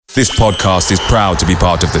This podcast is proud to be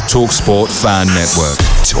part of the TalkSport Fan Network.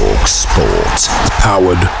 TalkSport.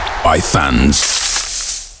 Powered by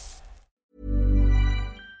fans.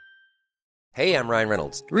 Hey, I'm Ryan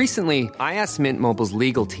Reynolds. Recently, I asked Mint Mobile's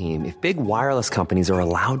legal team if big wireless companies are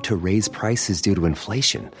allowed to raise prices due to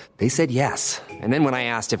inflation. They said yes. And then when I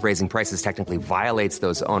asked if raising prices technically violates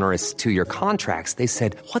those onerous two-year contracts, they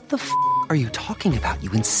said, "What the f*** are you talking about,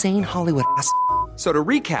 you insane Hollywood ass?" So to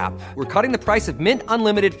recap, we're cutting the price of Mint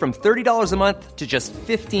Unlimited from $30 a month to just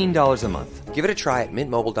 $15 a month. Give it a try at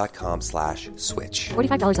mintmobile.com/switch.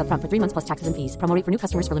 $45 up front for 3 months plus taxes and fees. Promo rate for new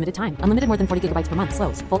customers for limited time. Unlimited more than 40 gigabytes per month.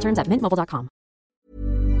 Slows full terms at mintmobile.com.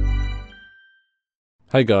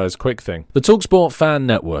 Hey guys, quick thing. The TalkSport Fan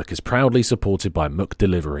Network is proudly supported by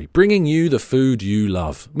McDelivery, bringing you the food you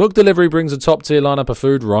love. McDelivery brings a top-tier lineup of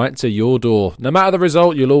food right to your door. No matter the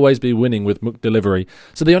result, you'll always be winning with McDelivery.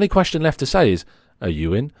 So the only question left to say is, are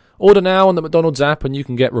you in? Order now on the McDonald's app and you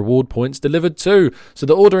can get reward points delivered too. So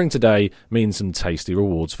the ordering today means some tasty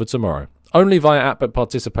rewards for tomorrow. Only via app at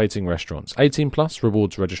participating restaurants. 18 plus,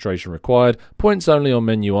 rewards registration required. Points only on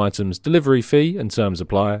menu items. Delivery fee and terms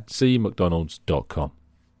apply. See mcdonalds.com.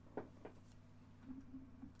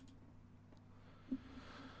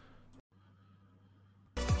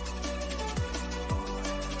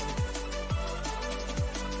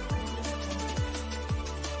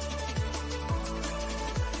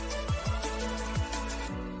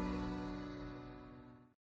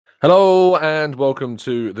 Hello and welcome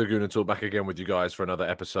to the Gooner Talk, back again with you guys for another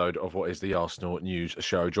episode of what is the Arsenal News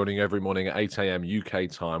Show, joining you every morning at 8 a.m. UK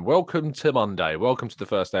time. Welcome to Monday. Welcome to the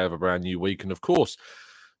first day of a brand new week. And of course,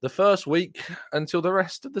 the first week until the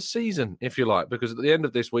rest of the season, if you like, because at the end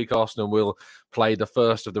of this week, Arsenal will play the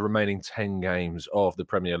first of the remaining 10 games of the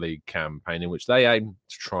Premier League campaign, in which they aim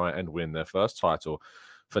to try and win their first title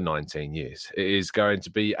for 19 years. It is going to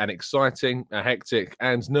be an exciting, a hectic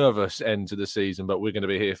and nervous end to the season, but we're going to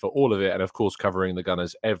be here for all of it and, of course, covering the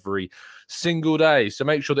Gunners every single day. So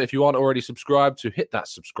make sure that if you aren't already subscribed, to hit that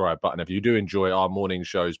subscribe button. If you do enjoy our morning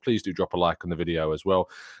shows, please do drop a like on the video as well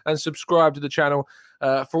and subscribe to the channel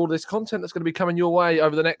for all this content that's going to be coming your way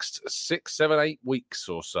over the next 6, 7, 8 weeks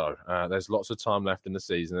or so. There's lots of time left in the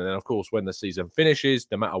season. And then, of course, when the season finishes,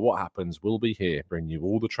 no matter what happens, we'll be here bringing you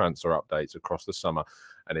all the transfer updates across the summer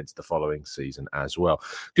and into the following season as well.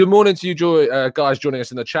 Good morning to you, guys joining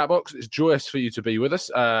us in the chat box. It's joyous for you to be with us.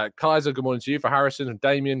 Kaiser, good morning to you. For Harrison,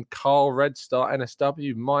 Damien, Carl, Red Star,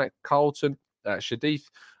 NSW, Mike, Carlton, Shadith,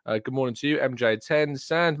 good morning to you. MJ10,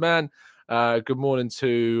 Sandman, good morning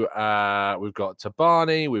to, we've got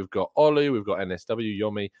Tabani, we've got Olu, we've got NSW,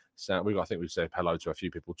 Yomi, Sam. I think we've said hello to a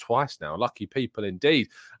few people twice now. Lucky people indeed.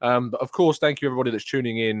 But of course, thank you everybody that's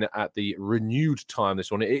tuning in at the renewed time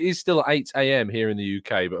this morning. It is still 8 a.m. here in the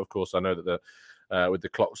UK, but of course, I know that with the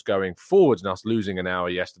clocks going forwards and us losing an hour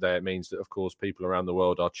yesterday, it means that, of course, people around the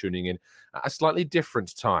world are tuning in at a slightly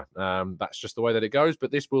different time. That's just the way that it goes,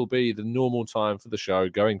 but this will be the normal time for the show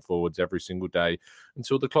going forwards every single day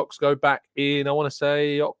until the clocks go back in, I want to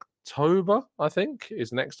say, October, I think,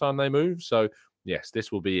 is the next time they move. So yes,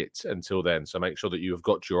 this will be it until then. So make sure that you have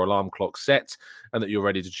got your alarm clock set and that you're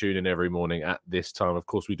ready to tune in every morning at this time. Of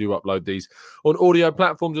course, we do upload these on audio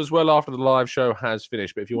platforms as well after the live show has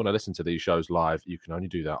finished. But if you want to listen to these shows live, you can only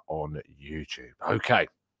do that on YouTube. Okay,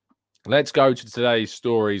 let's go to today's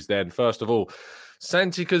stories then. First of all,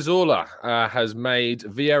 Santi Cazorla has made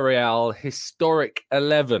Villarreal historic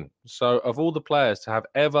 11. So of all the players to have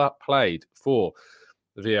ever played for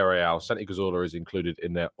Villarreal, Santi Cazorla is included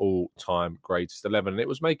in their all-time greatest 11. And it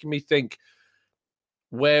was making me think,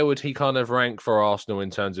 where would he kind of rank for Arsenal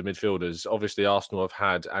in terms of midfielders? Obviously, Arsenal have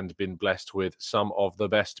had and been blessed with some of the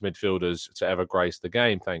best midfielders to ever grace the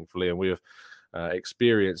game, thankfully, and we have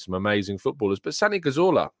experienced some amazing footballers. But Santi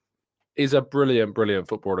Cazorla is a brilliant, brilliant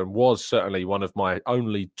footballer and was certainly one of my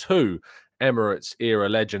only two Emirates-era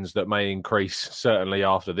legends that may increase certainly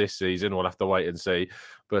after this season. We'll have to wait and see.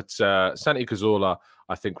 But Santi Cazorla,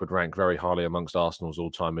 I think, would rank very highly amongst Arsenal's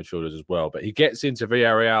all-time midfielders as well. But he gets into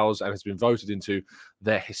Villarreal's and has been voted into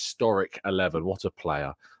their historic 11. What a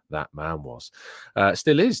player that man was.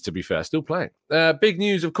 Still is, to be fair, still playing. Big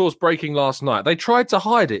news, of course, breaking last night. They tried to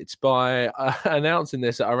hide it by announcing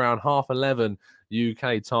this at around 11:30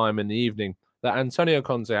 UK time in the evening, that Antonio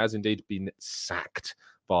Conte has indeed been sacked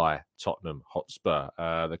by Tottenham Hotspur.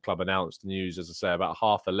 The club announced the news, as I say, about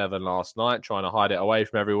 11:30 last night, trying to hide it away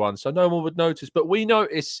from everyone so no one would notice. But we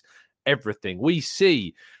notice everything. We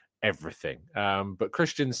see everything. But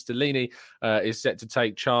Christian Stellini is set to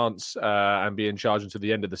take chance and be in charge until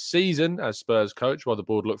the end of the season as Spurs coach, while the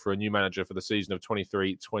board look for a new manager for the season of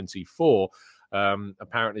 23-24.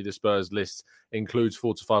 Apparently, the Spurs list includes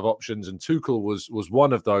 4 to 5 options, and Tuchel was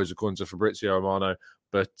one of those, according to Fabrizio Romano.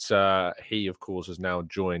 But he, of course, has now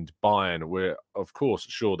joined Bayern. We're, of course,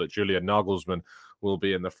 sure that Julian Nagelsmann will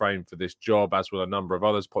be in the frame for this job, as will a number of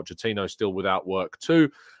others. Pochettino still without work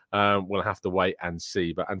too. We'll have to wait and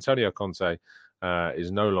see. But Antonio Conte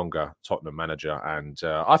is no longer Tottenham manager, and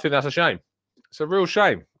I think that's a shame. It's a real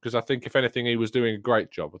shame, because I think, if anything, he was doing a great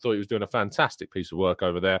job. I thought he was doing a fantastic piece of work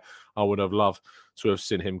over there. I would have loved to have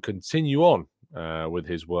seen him continue on with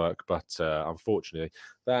his work, but unfortunately,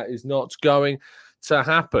 that is not going to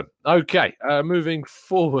happen. Okay, moving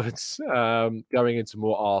forwards, going into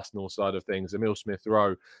more Arsenal side of things. Emile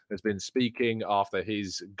Smith-Rowe has been speaking after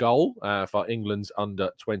his goal for England's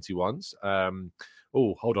under-21s.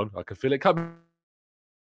 Oh, hold on, I can feel it coming.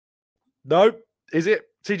 No, is it?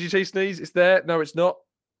 TGT sneeze? It's there? No, it's not.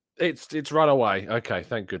 It's run away. Okay,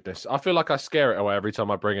 thank goodness. I feel like I scare it away every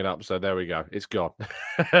time I bring it up, so there we go. It's gone.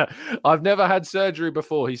 I've never had surgery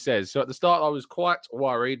before, he says. So at the start, I was quite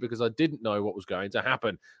worried because I didn't know what was going to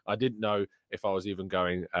happen. I didn't know if I was even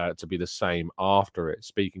going to be the same after it.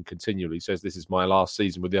 Speaking continually, he says, this is my last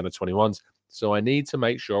season with the under-21s, so I need to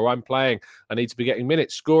make sure I'm playing. I need to be getting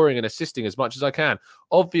minutes, scoring and assisting as much as I can.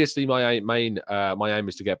 Obviously, my aim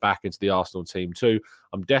is to get back into the Arsenal team too.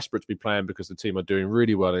 I'm desperate to be playing because the team are doing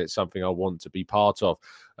really well, and it's something I want to be part of.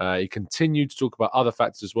 He continued to talk about other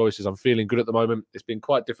factors as well. He says, I'm feeling good at the moment. It's been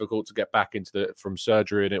quite difficult to get back from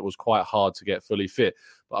surgery, and it was quite hard to get fully fit.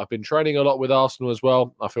 But I've been training a lot with Arsenal as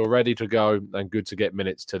well. I feel ready to go and good to get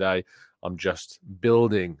minutes today. I'm just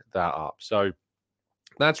building that up. So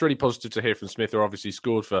that's really positive to hear from Smith, who obviously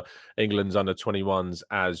scored for England's under-21s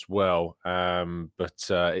as well. But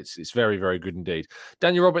it's very, very good indeed.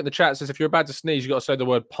 Daniel Robert in the chat says, if you're about to sneeze, you've got to say the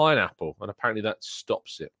word pineapple, and apparently that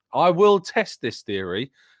stops it. I will test this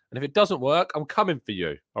theory, and if it doesn't work, I'm coming for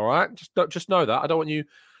you, all right? Just know that. I don't want you...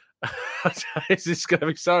 This is going to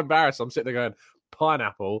be so embarrassing. I'm sitting there going,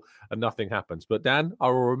 pineapple, and nothing happens. But Dan, I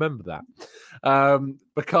will remember that.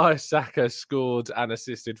 Bukayo Saka scored and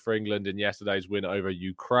assisted for England in yesterday's win over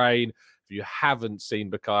Ukraine. If you haven't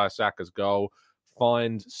seen Bukayo Saka's goal,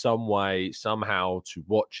 find some way, somehow, to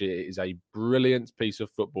watch it. It is a brilliant piece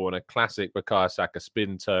of football and a classic Bukayo Saka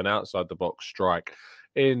spin turn outside the box strike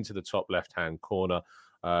into the top left-hand corner.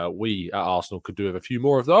 We at Arsenal could do with a few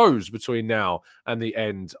more of those between now and the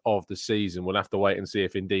end of the season. We'll have to wait and see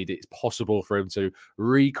if indeed it's possible for him to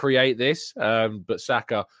recreate this. But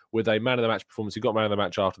Saka, with a man of the match performance, he got man of the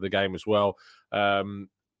match after the game as well. I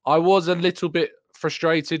was a little bit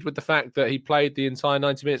frustrated with the fact that he played the entire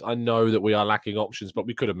 90 minutes. I know that we are lacking options, but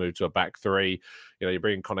we could have moved to a back three. You know, you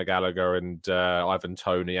bring Conor Gallagher and Ivan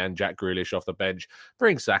Toney and Jack Grealish off the bench.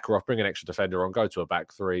 Bring Saka off, bring an extra defender on, go to a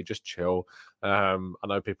back three, just chill. I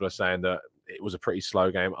know people are saying that it was a pretty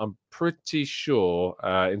slow game. I'm pretty sure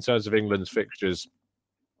in terms of England's fixtures,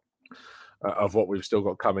 of what we've still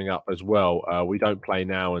got coming up as well. We don't play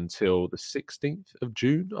now until the 16th of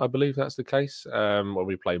June, I believe that's the case, when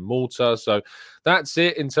we play Malta. So that's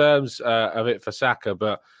it in terms of it for Saka.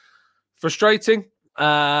 But frustrating.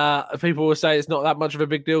 People will say it's not that much of a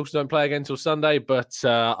big deal because we don't play again until Sunday, but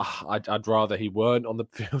I'd rather he weren't on the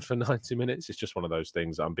field for 90 minutes. It's just one of those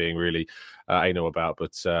things that I'm being really anal about,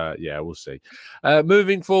 but yeah, we'll see.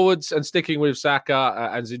 Moving forwards and sticking with Saka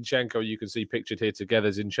and Zinchenko, you can see pictured here together.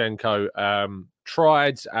 Zinchenko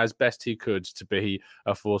tried as best he could to be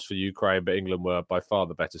a force for Ukraine, but England were by far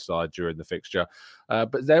the better side during the fixture.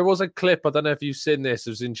 But there was a clip, I don't know if you've seen this,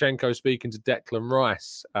 of Zinchenko speaking to Declan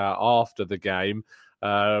Rice after the game.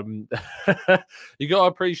 You got to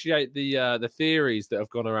appreciate the theories that have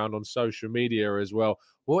gone around on social media as well.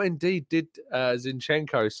 What indeed did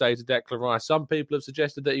Zinchenko say to Declan Rice? Some people have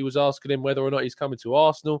suggested that he was asking him whether or not he's coming to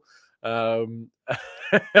Arsenal.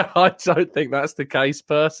 I don't think that's the case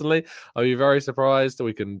personally. I'd be very surprised.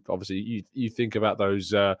 We can obviously you think about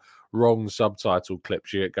those wrong subtitle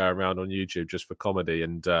clips you get going around on YouTube just for comedy,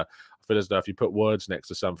 and I feel as though if you put words next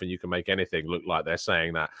to something, you can make anything look like they're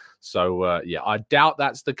saying that. So yeah, I doubt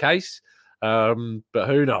that's the case. But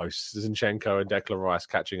who knows? Zinchenko and Declan Rice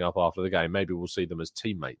catching up after the game. Maybe we'll see them as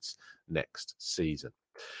teammates next season.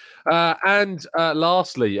 And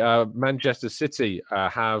lastly, Manchester City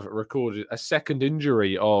have recorded a second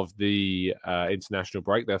injury of the international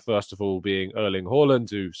break. Their first of all being Erling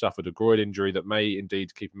Haaland, who suffered a groin injury that may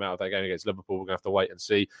indeed keep him out of that game against Liverpool. We're going to have to wait and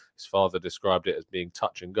see. His father described it as being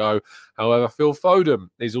touch and go. However, Phil Foden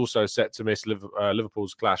is also set to miss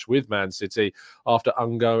Liverpool's clash with Man City after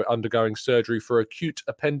undergoing surgery for acute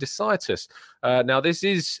appendicitis. Now, this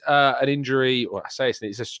is an injury, well, I say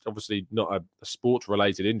it's just obviously not a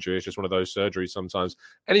sport-related injury. It's just one of those surgeries sometimes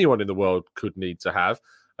anyone in the world could need to have.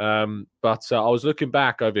 But I was looking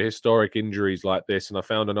back over historic injuries like this, and I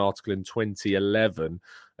found an article in 2011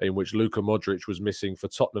 in which Luka Modric was missing for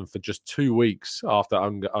Tottenham for just 2 weeks after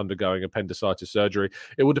undergoing appendicitis surgery.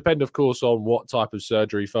 It will depend, of course, on what type of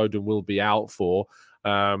surgery Foden will be out for.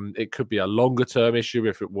 It could be a longer term issue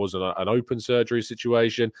if it was an open surgery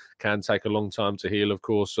situation. Can take a long time to heal, of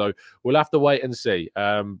course. So we'll have to wait and see.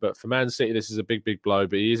 But for Man City, this is a big blow.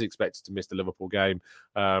 But he is expected to miss the Liverpool game.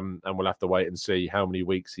 And we'll have to wait and see how many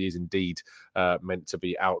weeks he is indeed meant to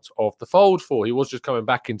be out of the fold for. He was just coming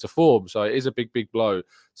back into form. So it is a big blow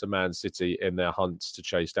to Man City in their hunt to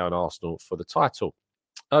chase down Arsenal for the title.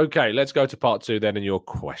 Okay, let's go to part 2 then and your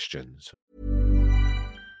questions.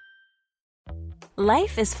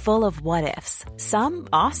 Life is full of what-ifs. Some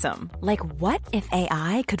awesome, like what if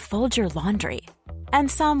AI could fold your laundry?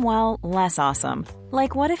 And some, well, less awesome,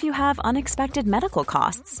 like what if you have unexpected medical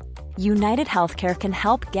costs? United Healthcare can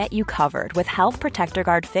help get you covered with Health Protector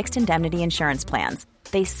Guard fixed indemnity insurance plans.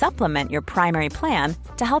 They supplement your primary plan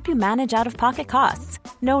to help you manage out-of-pocket costs.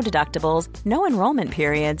 No deductibles, no enrollment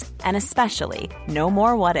periods, and especially no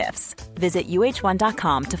more what-ifs. Visit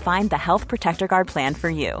uh1.com to find the Health Protector Guard plan for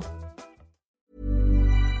you.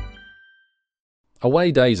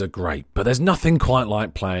 Away days are great, but there's nothing quite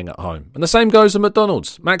like playing at home. And the same goes to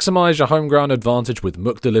McDonald's. Maximise your home ground advantage with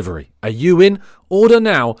McDelivery. Are you in? Order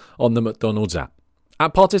now on the McDonald's app.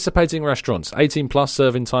 At participating restaurants, 18 plus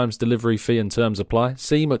serving times, delivery fee and terms apply.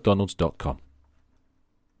 See mcdonalds.com.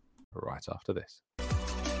 Right after this.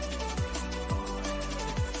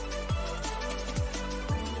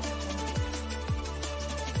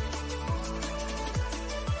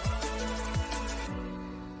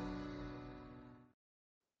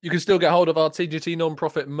 You can still get hold of our TGT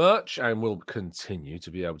non-profit merch, and we'll continue to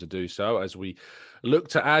be able to do so as we look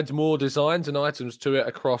to add more designs and items to it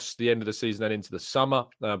across the end of the season and into the summer.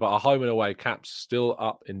 But our home and away caps still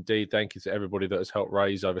up indeed. Thank you to everybody that has helped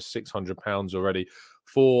raise over £600 already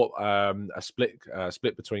for a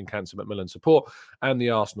split between Cancer Macmillan Support and the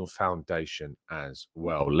Arsenal Foundation as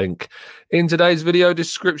well. Link in today's video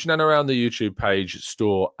description and around the YouTube page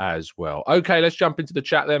store as well. Okay, let's jump into the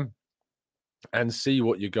chat then and see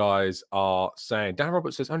what you guys are saying. Dan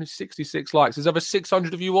Roberts says only 66 likes. There's over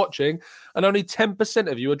 600 of you watching, and only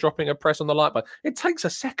 10% of you are dropping a press on the like button. It takes a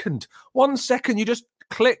second. 1 second, you just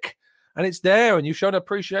click, and it's there, and you've shown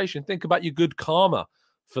appreciation. Think about your good karma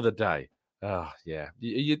for the day. Yeah.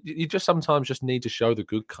 You just sometimes just need to show the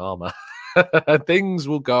good karma. Things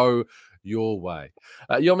will go your way.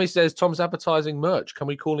 Yomi says, Tom's advertising merch. Can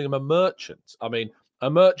we call him a merchant? I mean, a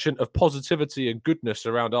merchant of positivity and goodness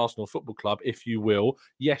around Arsenal Football Club, if you will.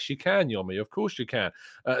 Yes, you can, Yomi. Of course you can.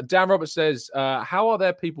 Dan Roberts says, how are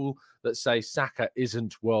there people that say Saka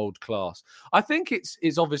isn't world class? I think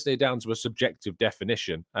it's obviously down to a subjective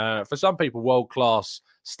definition. For some people, world class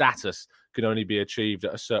status can only be achieved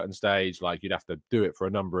at a certain stage. Like you'd have to do it for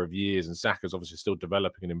a number of years. And Saka's obviously still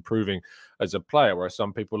developing and improving as a player, whereas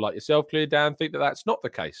some people like yourself, Clear Dan, think that that's not the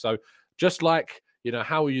case. So just like, you know,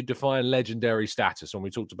 how will you define legendary status? When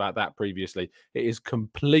we talked about that previously, it is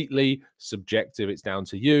completely subjective. It's down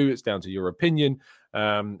to you. It's down to your opinion.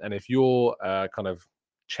 And if your kind of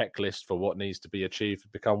checklist for what needs to be achieved to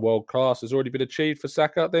become world class has already been achieved for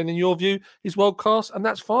Saka, then in your view, he's world class, and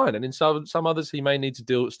that's fine. And in some others, he may need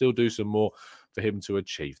to still do some more for him to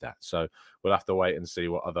achieve that. So we'll have to wait and see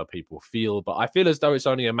what other people feel. But I feel as though it's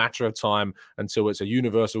only a matter of time until it's a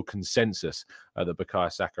universal consensus that Bukayo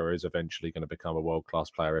Saka is eventually going to become a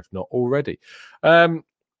world-class player, if not already.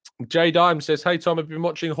 Jay Dime says, hey, Tom, have you been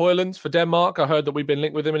watching Højlund for Denmark? I heard that we've been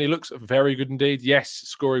linked with him and he looks very good indeed. Yes,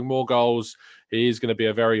 scoring more goals. He is going to be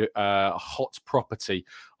a very hot property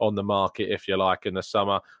on the market, if you like, in the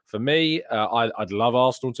summer. For me, I'd love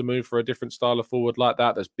Arsenal to move for a different style of forward like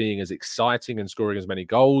that, that's being as exciting and scoring as many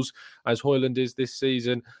goals as Højlund is this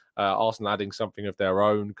season. Arsenal adding something of their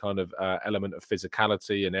own kind of element of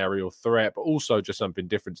physicality and aerial threat, but also just something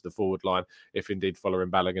different to the forward line if indeed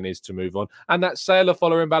Folarin Balogun is to move on. And that sale of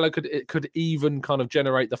Folarin Balogun could even kind of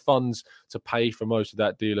generate the funds to pay for most of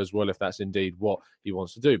that deal as well, if that's indeed what he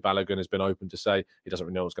wants to do. Balogun has been open to say he doesn't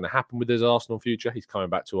really know what's going to happen with his Arsenal future. He's coming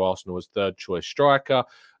back to Arsenal as third choice striker.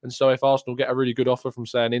 And so if Arsenal get a really good offer from,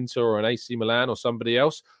 say, an Inter or an AC Milan or somebody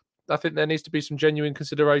else, I think there needs to be some genuine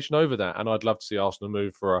consideration over that. And I'd love to see Arsenal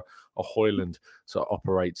move for a Højlund to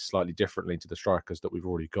operate slightly differently to the strikers that we've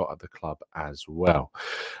already got at the club as well.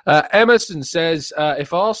 Emerson says,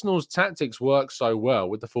 if Arsenal's tactics work so well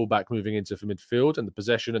with the fullback moving into midfield and the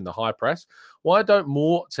possession and the high press, why don't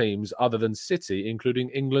more teams other than City, including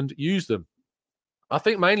England, use them? I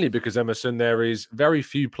think mainly because, Emerson, there is very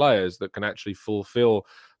few players that can actually fulfill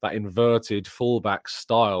that inverted fullback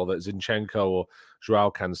style that Zinchenko or Joao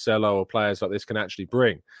Cancelo or players like this can actually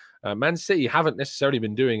bring. Man City haven't necessarily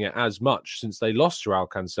been doing it as much since they lost Joao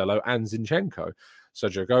Cancelo and Zinchenko.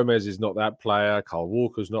 Sergio Gomez is not that player. Kyle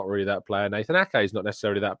Walker's not really that player. Nathan Ake is not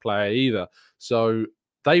necessarily that player either. So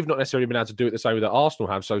they've not necessarily been able to do it the same way that Arsenal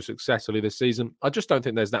have so successfully this season. I just don't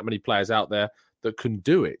think there's that many players out there that can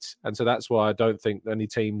do it. And so that's why I don't think any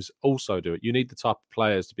teams also do it. You need the type of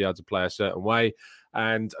players to be able to play a certain way.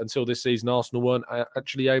 And until this season, Arsenal weren't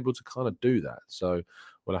actually able to kind of do that. So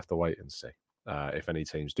we'll have to wait and see. If any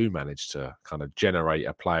teams do manage to kind of generate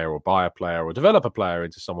a player or buy a player or develop a player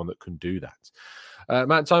into someone that can do that.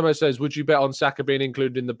 Matt Tomo says, would you bet on Saka being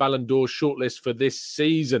included in the Ballon d'Or shortlist for this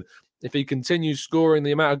season? If he continues scoring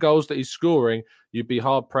the amount of goals that he's scoring, you'd be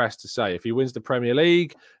hard-pressed to say. If he wins the Premier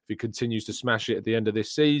League, if he continues to smash it at the end of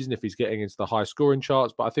this season, if he's getting into the high-scoring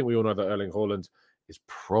charts, but I think we all know that Erling Haaland is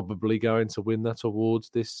probably going to win that awards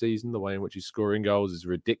this season. The way in which he's scoring goals is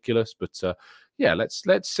ridiculous, but yeah, let's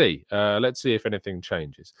see. Let's see if anything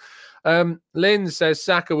changes. Lynn says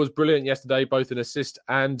Saka was brilliant yesterday, both in assist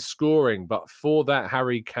and scoring, but for that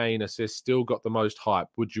Harry Kane assist still got the most hype.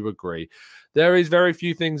 Would you agree? There is very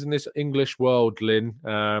few things in this English world, Lynn.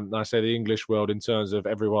 I say the English world in terms of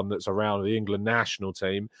everyone that's around the England national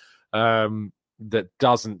team that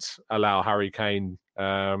doesn't allow Harry Kane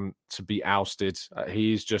to be ousted.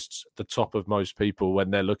 He's just the top of most people when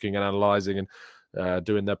they're looking and analysing and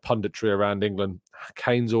doing their punditry around England.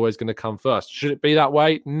 Kane's always going to come first. Should it be that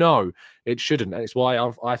way? No, it shouldn't. And it's why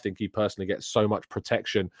I think he personally gets so much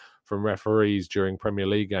protection from referees during Premier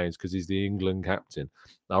League games, because he's the England captain,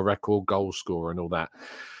 our record goal scorer and all that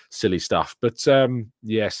silly stuff. But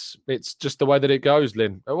yes, it's just the way that it goes,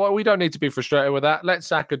 Lynn. Well, we don't need to be frustrated with that. Let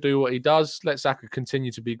Saka do what he does. Let Saka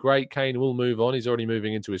continue to be great. Kane will move on. He's already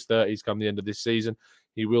moving into his 30s come the end of this season.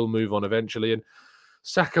 He will move on eventually. And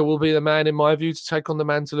Saka will be the man, in my view, to take on the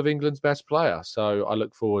mantle of England's best player. So I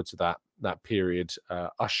look forward to that period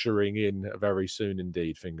ushering in very soon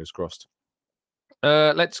indeed, fingers crossed.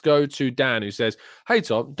 Let's go to Dan, who says, hey,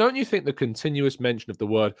 Tom, don't you think the continuous mention of the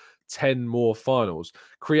word 10 more finals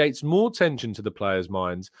creates more tension to the players'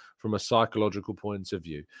 minds from a psychological point of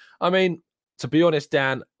view? I mean, to be honest,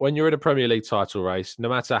 Dan, when you're in a Premier League title race, no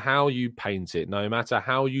matter how you paint it, no matter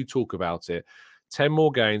how you talk about it, 10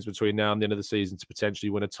 more games between now and the end of the season to potentially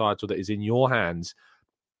win a title that is in your hands,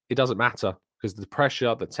 it doesn't matter, because the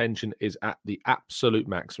pressure, the tension is at the absolute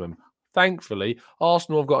maximum. Thankfully,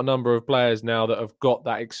 Arsenal have got a number of players now that have got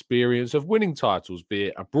that experience of winning titles, be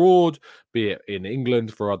it abroad, be it in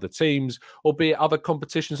England for other teams, or be it other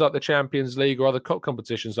competitions like the Champions League or other cup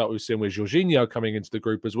competitions like we've seen with Jorginho coming into the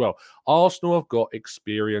group as well. Arsenal have got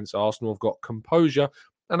experience. Arsenal have got composure.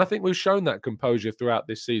 And I think we've shown that composure throughout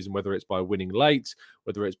this season, whether it's by winning late,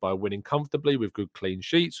 whether it's by winning comfortably with good clean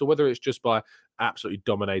sheets, or whether it's just by absolutely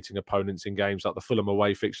dominating opponents in games like the Fulham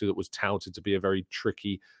away fixture that was touted to be a very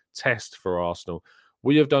tricky test for Arsenal.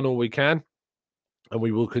 We have done all we can, and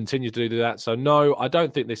we will continue to do that. So no, I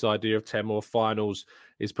don't think this idea of 10 more finals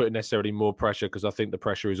is putting necessarily more pressure, because I think the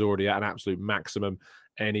pressure is already at an absolute maximum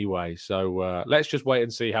anyway. So let's just wait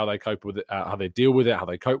and see how they cope with it, how they deal with it, how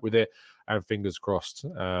they cope with it. And fingers crossed,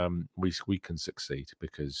 we can succeed,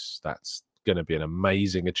 because that's going to be an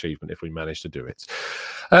amazing achievement if we manage to do it.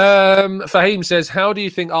 Fahim says, how do you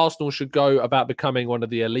think Arsenal should go about becoming one of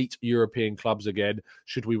the elite European clubs again,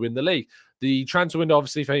 should we win the league? The transfer window,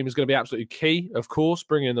 obviously, for him is going to be absolutely key, of course,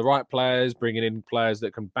 bringing in the right players, bringing in players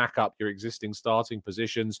that can back up your existing starting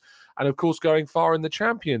positions. And, of course, going far in the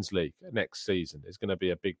Champions League next season is going to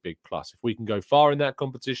be a big, big plus. If we can go far in that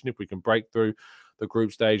competition, if we can break through the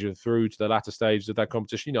group stage and through to the latter stages of that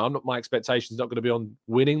competition, my expectations not going to be on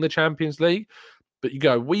winning the Champions League. But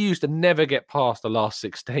we used to never get past the last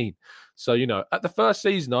 16. So, at the first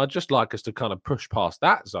season, I'd just like us to kind of push past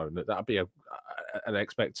that zone. That'd be an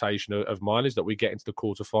expectation of mine, is that we get into the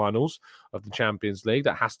quarterfinals of the Champions League.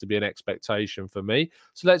 That has to be an expectation for me.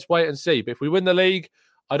 So let's wait and see. But if we win the league,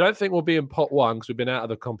 I don't think we'll be in pot one, because we've been out of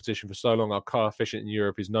the competition for so long. Our coefficient in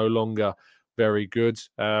Europe is no longer very good.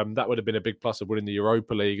 That would have been a big plus of winning the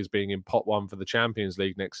Europa League, as being in pot one for the Champions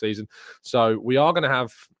League next season. So we are going to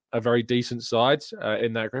have a very decent side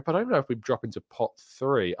in that group. I don't know if we drop into pot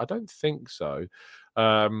 3. I don't think so.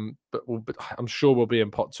 But I'm sure we'll be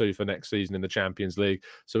in pot 2 for next season in the Champions League.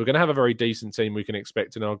 So we're going to have a very decent team we can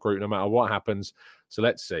expect in our group, no matter what happens. So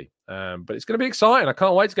let's see. But it's going to be exciting. I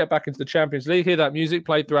can't wait to get back into the Champions League. Hear that music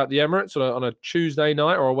played throughout the Emirates on a Tuesday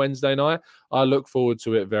night or a Wednesday night. I look forward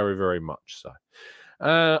to it very, very much. So.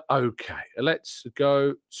 Okay, let's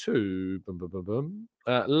go to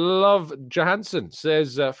Love Johansson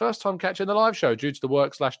says, first time catching the live show due to the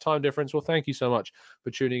work/time difference. Well, thank you so much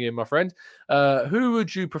for tuning in, my friend. Who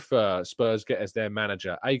would you prefer Spurs get as their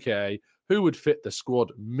manager, aka who would fit the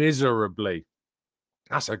squad miserably?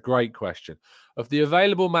 That's a great question. Of the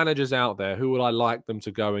available managers out there, who would I like them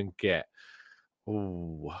to go and get?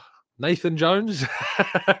 Ooh, Nathan Jones,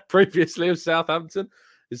 previously of Southampton.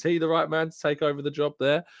 Is he the right man to take over the job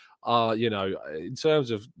there? In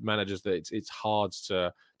terms of managers, that it's hard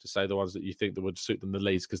to say the ones that you think that would suit them the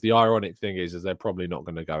least, because the ironic thing is they're probably not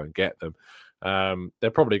going to go and get them.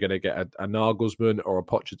 They're probably going to get a Nagelsmann or a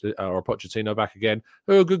Pochettino back again,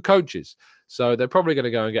 who are good coaches. So they're probably going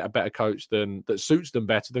to go and get a better coach that suits them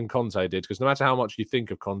better than Conte did, because no matter how much you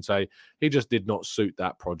think of Conte, he just did not suit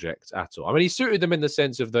that project at all. I mean, he suited them in the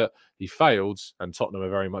sense of that he failed, and Tottenham are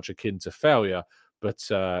very much akin to failure. But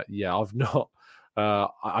I've not.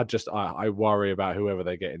 I worry about whoever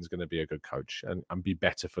they're getting is going to be a good coach and be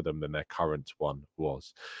better for them than their current one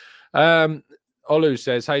was. Olu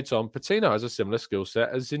says, hey, Tom, Patino has a similar skill set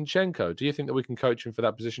as Zinchenko. Do you think that we can coach him for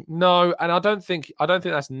that position? No, and I don't think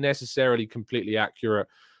that's necessarily completely accurate.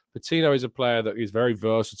 Patino is a player that is very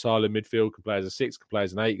versatile in midfield, can play as a 6, can play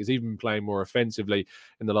as an 8. He's even been playing more offensively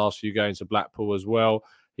in the last few games of Blackpool as well.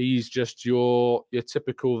 He's just your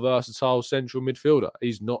typical versatile central midfielder.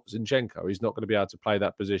 He's not Zinchenko. He's not going to be able to play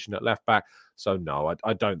that position at left back. So, no,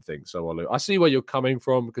 I don't think so, Olu. I see where you're coming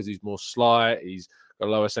from, because he's more sly. He's got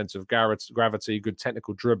a lower sense of gravity, good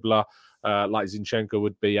technical dribbler, like Zinchenko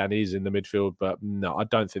would be, and he's in the midfield. But no, I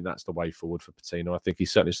don't think that's the way forward for Patino. I think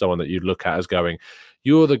he's certainly someone that you'd look at as going,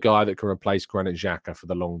 you're the guy that can replace Granit Xhaka for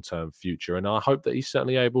the long-term future. And I hope that he's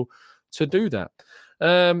certainly able to do that.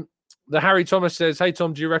 The Harry Thomas says, hey,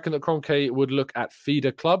 Tom, do you reckon that Conte would look at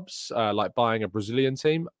feeder clubs, like buying a Brazilian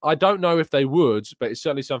team? I don't know if they would, but it's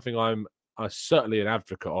certainly something I'm certainly an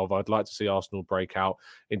advocate of. I'd like to see Arsenal break out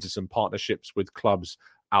into some partnerships with clubs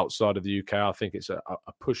outside of the UK. I think it's a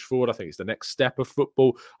push forward. I think it's the next step of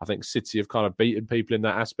football. I think City have kind of beaten people in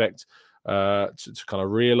that aspect to kind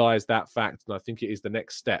of realise that fact. And I think it is the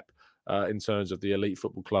next step in terms of the elite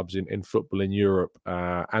football clubs in football in Europe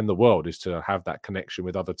and the world, is to have that connection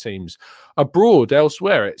with other teams abroad,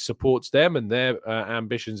 elsewhere. It supports them and their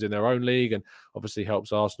ambitions in their own league, and obviously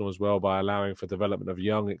helps Arsenal as well by allowing for development of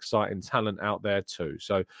young, exciting talent out there too.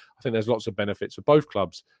 So I think there's lots of benefits for both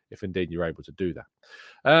clubs if indeed you're able to do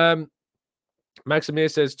that. Maximir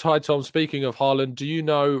says, Ty Tom, speaking of Haaland, do you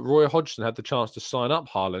know Roy Hodgson had the chance to sign up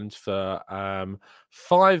Haaland for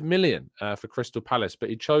 $5 million for Crystal Palace, but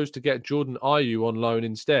he chose to get Jordan Ayew on loan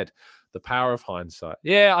instead? The power of hindsight.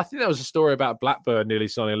 Yeah, I think there was a story about Blackburn nearly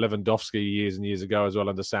signing Lewandowski years and years ago as well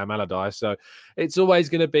under Sam Allardyce. So it's always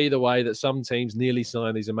going to be the way that some teams nearly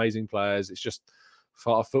sign these amazing players. It's just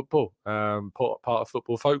part of football, part of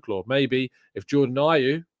football folklore. Maybe if Jordan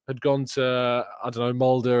Ayew had gone to, I don't know,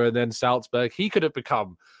 Mulder and then Salzburg, he could have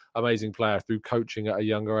become an amazing player through coaching at a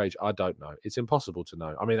younger age. I don't know. It's impossible to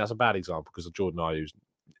know. I mean, that's a bad example because Jordan Ayew's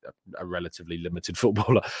a relatively limited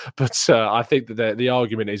footballer. But I think that the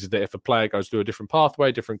argument is that if a player goes through a different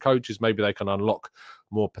pathway, different coaches, maybe they can unlock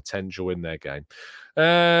more potential in their game.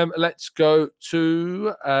 Let's go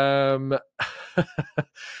to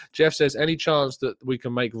Jeff says, any chance that we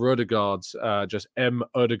can make Rødegaard's just M.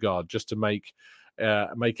 Ødegaard just to make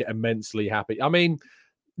it immensely happy? I mean,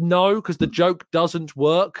 no, because the joke doesn't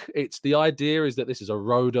work. It's the idea is that this is a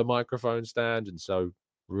Rhoda microphone stand, and so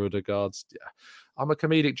Rødegaard's. Yeah, I'm a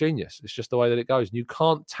comedic genius. It's just the way that it goes. And you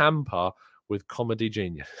can't tamper with comedy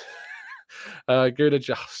genius. Good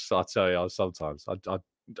adjust. I tell you, sometimes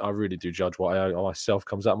I really do judge what I myself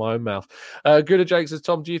comes out of my own mouth. Good Jake says,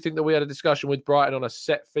 Tom, do you think that we had a discussion with Brighton on a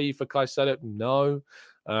set fee for Caicedo? No,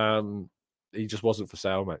 he just wasn't for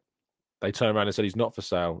sale, mate. They turned around and said he's not for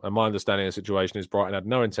sale. And my understanding of the situation is Brighton had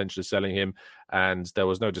no intention of selling him, and there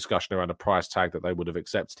was no discussion around a price tag that they would have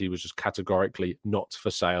accepted. He was just categorically not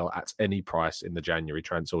for sale at any price in the January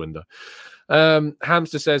transfer window.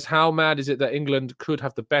 Hamster says, how mad is it that England could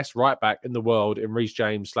have the best right back in the world in Reece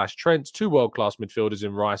James / Trent, 2 world-class midfielders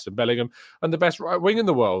in Rice and Bellingham, and the best right wing in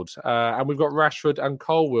the world? And we've got Rashford and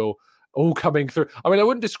Colwill all coming through. I mean, I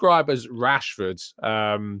wouldn't describe as Rashford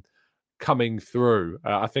coming through.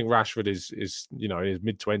 I think Rashford is in his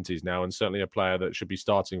mid-20s now, and certainly a player that should be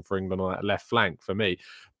starting for England on that left flank for me.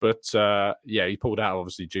 But he pulled out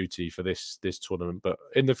obviously duty for this tournament. But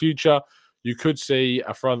in the future, you could see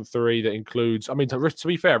a front three that includes, I mean, to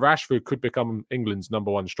be fair, Rashford could become England's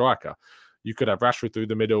number one striker. You could have Rashford through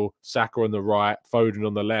the middle, Saka on the right, Foden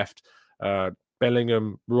on the left,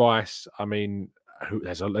 Bellingham, Rice. I mean,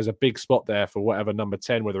 there's a big spot there for whatever number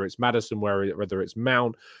 10, whether it's Maddison, whether it's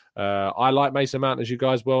Mount. I like Mason Mount, as you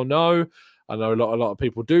guys well know. I know a lot of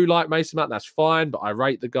people do like Mason Mount. That's fine, but I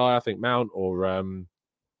rate the guy. I think Mount or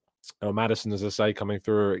Maddison, as I say, coming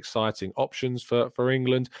through are exciting options for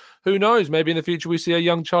England. Who knows? Maybe in the future we see a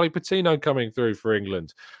young Charlie Patino coming through for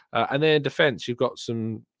England. And then in defence, you've got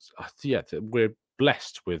some... we're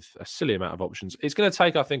blessed with a silly amount of options. It's going to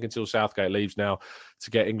take, I think, until Southgate leaves now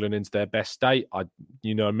to get England into their best state.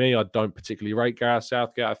 You know me, I don't particularly rate Gareth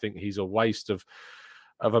Southgate. I think he's a waste of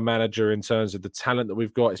a manager in terms of the talent that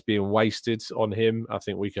we've got. It's being wasted on him. I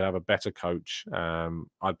think we could have a better coach.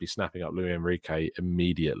 I'd be snapping up Luis Enrique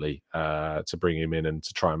immediately to bring him in and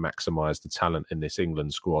to try and maximise the talent in this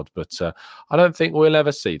England squad. But I don't think we'll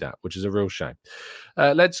ever see that, which is a real shame.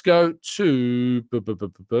 Let's go to...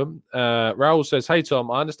 Raul says, hey,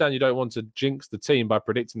 Tom, I understand you don't want to jinx the team by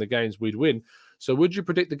predicting the games we'd win. So would you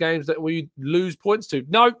predict the games that we lose points to?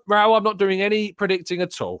 No, Raul, I'm not doing any predicting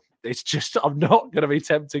at all. It's just, I'm not going to be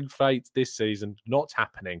tempting fate this season. Not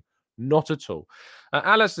happening. Not at all.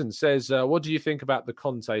 Alison says, what do you think about the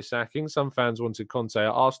Conte sacking? Some fans wanted Conte at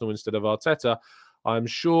Arsenal instead of Arteta. I'm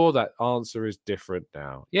sure that answer is different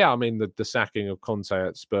now. Yeah, I mean, the sacking of Conte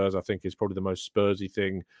at Spurs, I think, is probably the most Spursy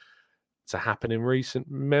thing to happen in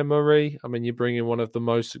recent memory. I mean, you bring in one of the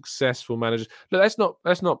most successful managers. Look,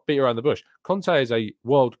 let's not beat around the bush. Conte is a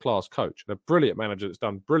world-class coach and a brilliant manager that's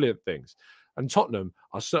done brilliant things. And Tottenham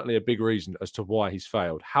are certainly a big reason as to why he's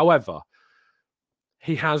failed. However,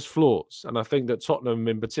 he has flaws. And I think that Tottenham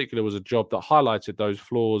in particular was a job that highlighted those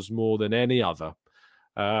flaws more than any other.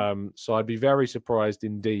 So I'd be very surprised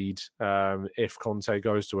indeed if Conte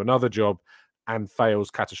goes to another job and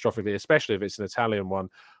fails catastrophically, especially if it's an Italian one.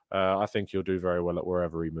 I think he'll do very well at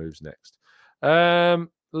wherever he moves next.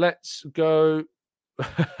 Let's go...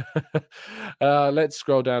 let's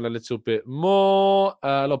scroll down a little bit more.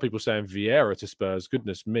 A lot of people saying Vieira to Spurs.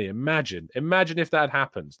 Goodness me, imagine if that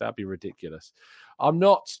happens. That'd be ridiculous.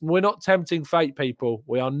 We're not tempting fate, people.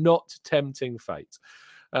 We are not tempting fate.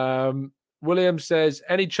 William says,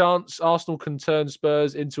 any chance Arsenal can turn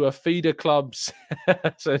Spurs into a feeder club?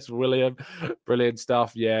 Says William. Brilliant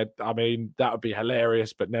stuff. Yeah, I mean, that would be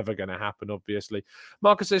hilarious, but never going to happen, obviously.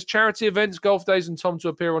 Marcus says, charity events, golf days, and Tom to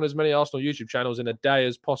appear on as many Arsenal YouTube channels in a day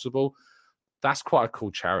as possible. That's quite a cool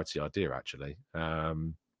charity idea, actually.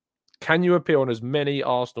 Can you appear on as many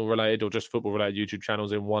Arsenal-related or just football-related YouTube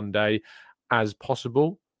channels in one day as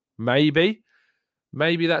possible? Maybe.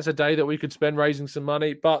 Maybe that's a day that we could spend raising some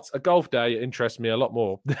money, but a golf day interests me a lot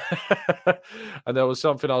more. And there was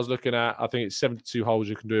something I was looking at. I think it's 72 holes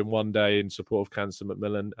you can do in one day in support of Cancer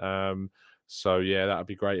Macmillan. So, yeah, that would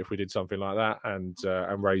be great if we did something like that and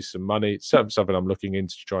raise some money. It's something I'm looking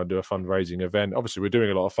into to try and do a fundraising event. Obviously, we're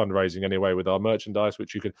doing a lot of fundraising anyway with our merchandise,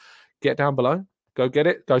 which you can get down below. Go get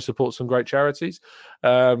it. Go support some great charities.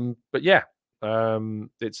 But, yeah.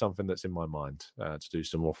 It's something that's in my mind to do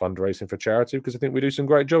some more fundraising for charity because I think we do some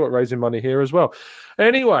great job at raising money here as well.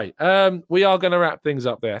 Anyway, we are going to wrap things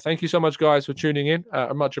up there. Thank you so much, guys, for tuning in.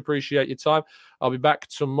 I much appreciate your time. I'll be back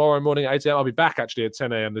tomorrow morning at 8 a.m. I'll be back actually at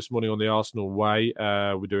 10 a.m. this morning on the Arsenal Way.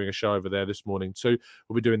 We're doing a show over there this morning too.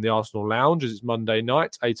 We'll be doing the Arsenal Lounge as it's Monday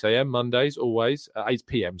night, 8 a.m. Mondays, always. 8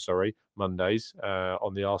 p.m., Mondays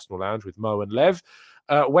on the Arsenal Lounge with Mo and Lev.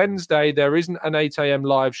 Wednesday, there isn't an 8 a.m.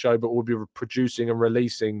 live show, but we'll be producing and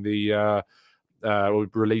releasing we'll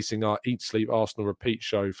be releasing our Eat, Sleep, Arsenal Repeat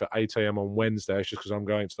show for 8 a.m. on Wednesday. It's just because I'm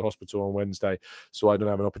going to the hospital on Wednesday, so I don't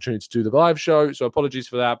have an opportunity to do the live show. So apologies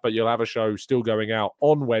for that, but you'll have a show still going out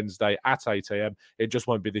on Wednesday at 8 a.m. It just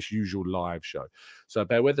won't be this usual live show. So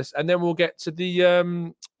bear with us. And then we'll get to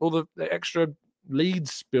the all the extra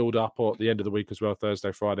Leeds build up at the end of the week as well.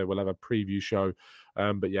 Thursday, Friday, we'll have a preview show.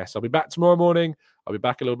 But yes, I'll be back tomorrow morning. I'll be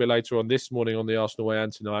back a little bit later on this morning on the Arsenal Way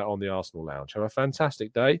and tonight on the Arsenal Lounge. Have a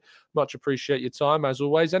fantastic day. Much appreciate your time as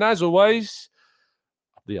always. And as always,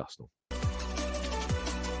 the Arsenal.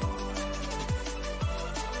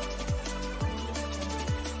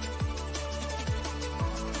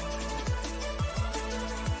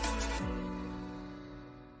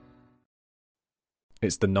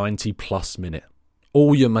 It's the 90-plus minute.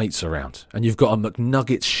 All your mates around, and you've got a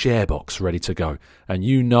McNuggets share box ready to go, and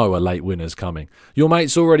you know a late winner's coming. Your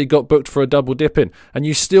mate's already got booked for a double dipping, and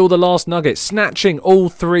you steal the last nugget, snatching all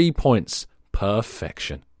 3 points.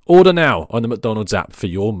 Perfection. Order now on the McDonald's app for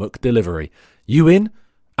your McDelivery. You in?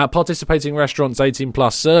 At participating restaurants 18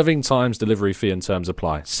 plus, serving times, delivery fee and terms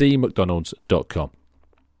apply. See mcdonalds.com.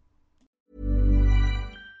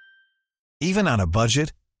 Even on a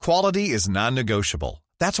budget, quality is non-negotiable.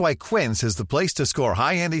 That's why Quince is the place to score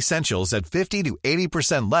high-end essentials at 50 to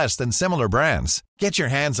 80% less than similar brands. Get your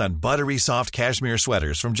hands on buttery soft cashmere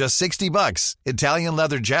sweaters from just $60, Italian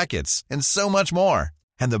leather jackets, and so much more.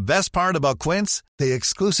 And the best part about Quince, they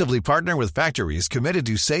exclusively partner with factories committed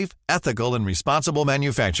to safe, ethical, and responsible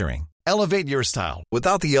manufacturing. Elevate your style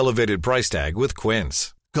without the elevated price tag with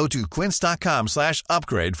Quince. Go to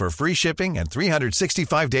quince.com/upgrade for free shipping and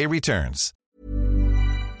 365-day returns.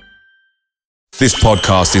 This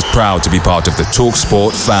podcast is proud to be part of the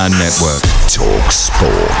TalkSport Fan Network.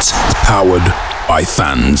 TalkSport. Powered by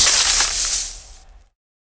fans.